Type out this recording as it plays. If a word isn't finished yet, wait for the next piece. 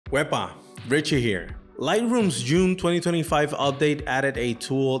Wepa, Richie here. Lightroom's June 2025 update added a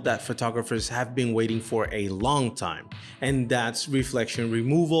tool that photographers have been waiting for a long time, and that's reflection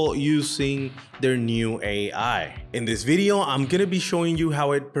removal using their new AI. In this video, I'm gonna be showing you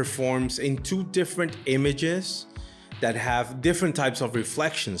how it performs in two different images that have different types of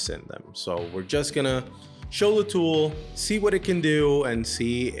reflections in them. So we're just gonna show the tool, see what it can do, and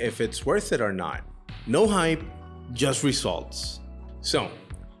see if it's worth it or not. No hype, just results. So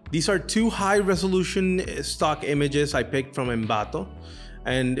these are two high-resolution stock images I picked from Envato,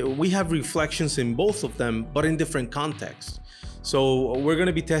 and we have reflections in both of them, but in different contexts. So we're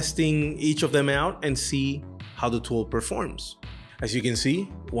gonna be testing each of them out and see how the tool performs. As you can see,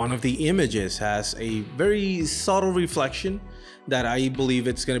 one of the images has a very subtle reflection that I believe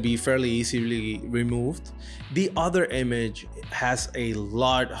it's gonna be fairly easily removed. The other image has a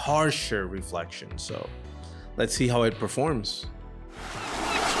lot harsher reflection, so let's see how it performs.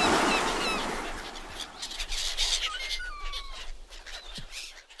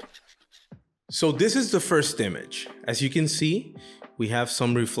 So this is the first image. As you can see, we have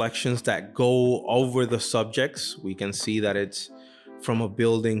some reflections that go over the subjects. We can see that it's from a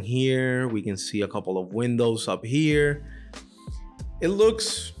building here. We can see a couple of windows up here. It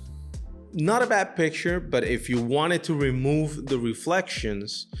looks not a bad picture, but if you wanted to remove the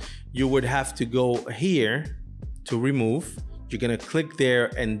reflections, you would have to go here to remove. You're gonna click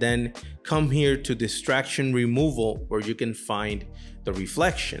there and then come here to distraction removal, where you can find the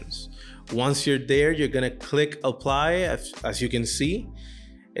reflections. Once you're there, you're gonna click apply. As you can see,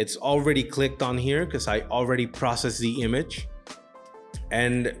 it's already clicked on here because I already processed the image.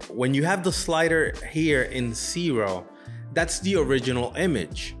 And when you have the slider here in 0, that's the original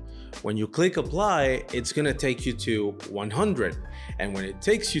image. When you click apply, it's gonna take you to 100. And when it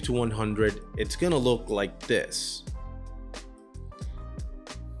takes you to 100, it's gonna look like this.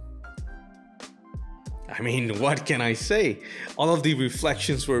 I mean, what can I say? All of the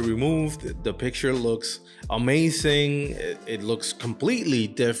reflections were removed. The picture looks amazing. It looks completely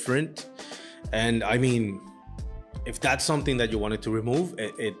different. And I mean, if that's something that you wanted to remove,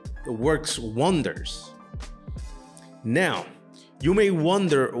 it works wonders. Now, you may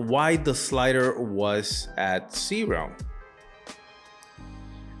wonder why the slider was at 0.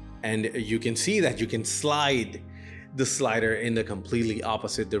 And you can see that you can slide the slider in the completely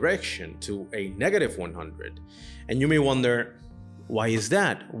opposite direction to a -100. And you may wonder, why is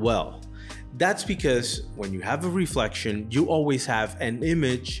that? Well, that's because when you have a reflection, you always have an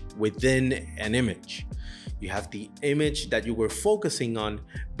image within an image. You have the image that you were focusing on,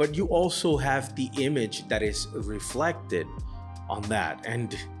 but you also have the image that is reflected on that.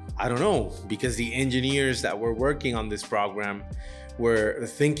 And I don't know, because the engineers that were working on this program were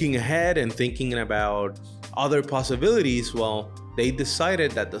thinking ahead and thinking about other possibilities, well, they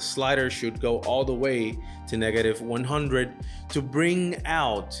decided that the slider should go all the way to -100 to bring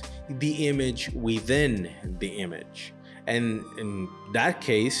out the image within the image. And in that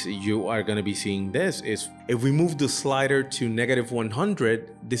case, you are going to be seeing this. If we move the slider to -100,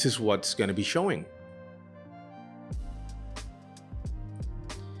 this is what's going to be showing.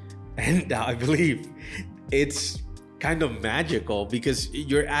 And I believe it's kind of magical because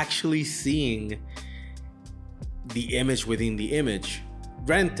you're actually seeing the image within the image.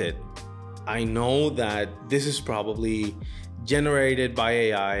 Granted, I know that this is probably generated by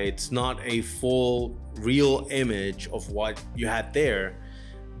AI. It's not a full real image of what you had there,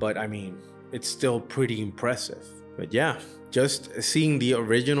 but I mean, it's still pretty impressive. But yeah, just seeing the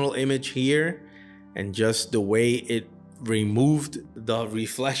original image here and just the way it removed the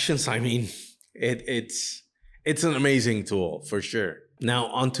reflections, I mean, it's an amazing tool for sure. Now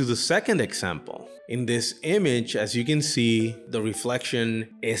onto the second example. In this image, as you can see, the reflection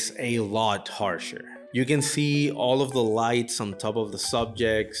is a lot harsher. You can see all of the lights on top of the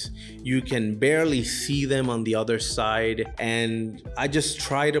subjects. You can barely see them on the other side. And I just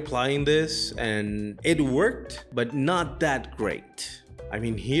tried applying this and it worked, but not that great. I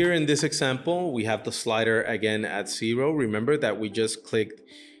mean, here in this example, we have the slider again at 0. Remember that we just clicked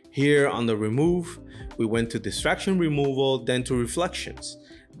here on the remove. We went to distraction removal, then to reflections.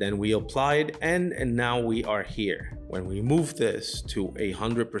 Then we applied and now we are here. When we move this to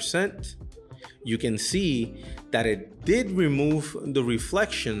 100%, you can see that it did remove the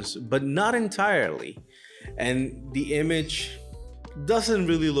reflections, but not entirely. And the image doesn't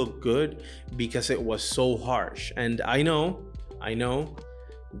really look good because it was so harsh. And I know,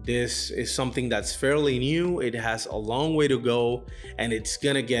 this is something that's fairly new. It has a long way to go and it's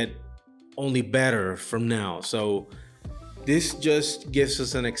gonna get only better from now. So This just gives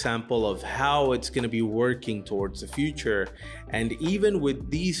us an example of how it's going to be working towards the future. And even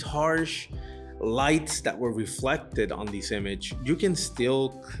with these harsh lights that were reflected on this image, you can still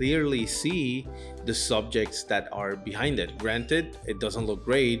clearly see the subjects that are behind it. Granted, it doesn't look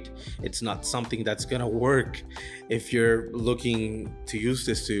great. It's not something that's gonna work if you're looking to use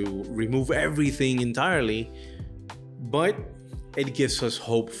this to remove everything entirely, but it gives us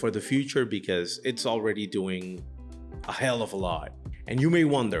hope for the future because it's already doing a hell of a lot. And you may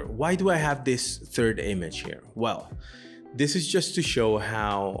wonder, why do I have this third image here? Well, this is just to show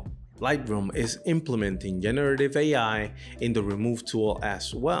how Lightroom is implementing generative AI in the remove tool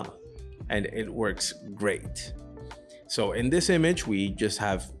as well, and it works great. So in this image, we just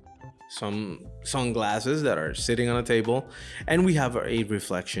have some sunglasses that are sitting on a table, and we have a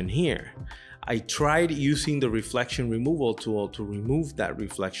reflection here. I tried using the reflection removal tool to remove that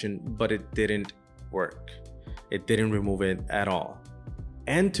reflection, but it didn't work. It didn't remove it at all.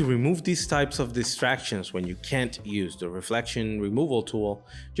 And to remove these types of distractions when you can't use the reflection removal tool,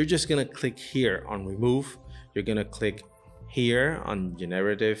 you're just gonna click here on remove. You're gonna click here on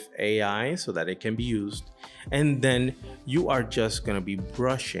generative AI so that it can be used. And then you are just gonna be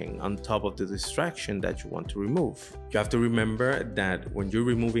brushing on top of the distraction that you want to remove. You have to remember that when you're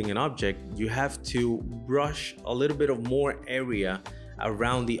removing an object, you have to brush a little bit of more area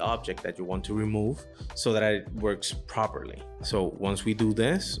around the object that you want to remove so that it works properly. So once we do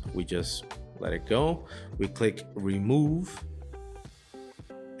this, we just let it go. We click remove,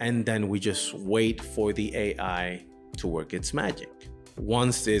 and then we just wait for the AI to work its magic.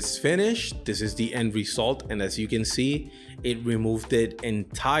 Once it's finished, this is the end result. And as you can see, it removed it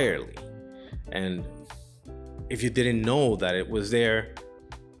entirely. And if you didn't know that it was there,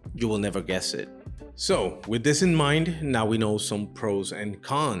 you will never guess it. So with this in mind, now we know some pros and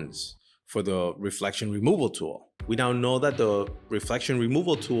cons for the reflection removal tool. We now know that the reflection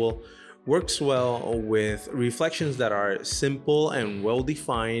removal tool works well with reflections that are simple and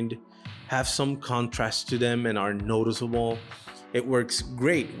well-defined, have some contrast to them and are noticeable. It works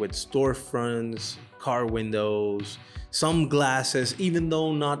great with storefronts, car windows, some glasses, even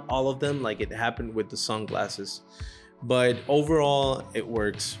though not all of them, like it happened with the sunglasses. But overall, it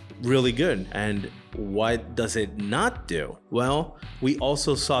works really good. And what does it not do? Well, we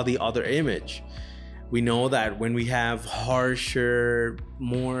also saw the other image. We know that when we have harsher,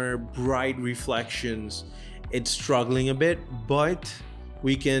 more bright reflections, it's struggling a bit, but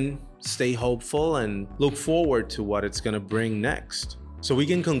we can stay hopeful and look forward to what it's gonna bring next. So we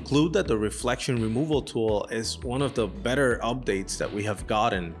can conclude that the reflection removal tool is one of the better updates that we have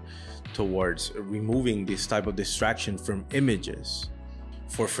gotten towards removing this type of distraction from images.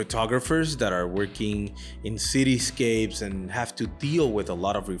 For photographers that are working in cityscapes and have to deal with a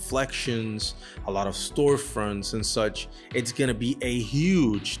lot of reflections, a lot of storefronts and such, it's gonna be a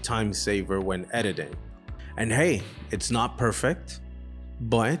huge time saver when editing. And hey, it's not perfect,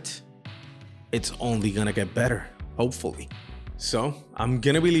 but it's only gonna get better, hopefully. So I'm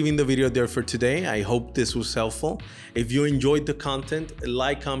gonna be leaving the video there for today. I hope this was helpful. If you enjoyed the content,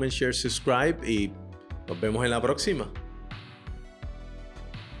 like, comment, share, subscribe y nos vemos en la próxima.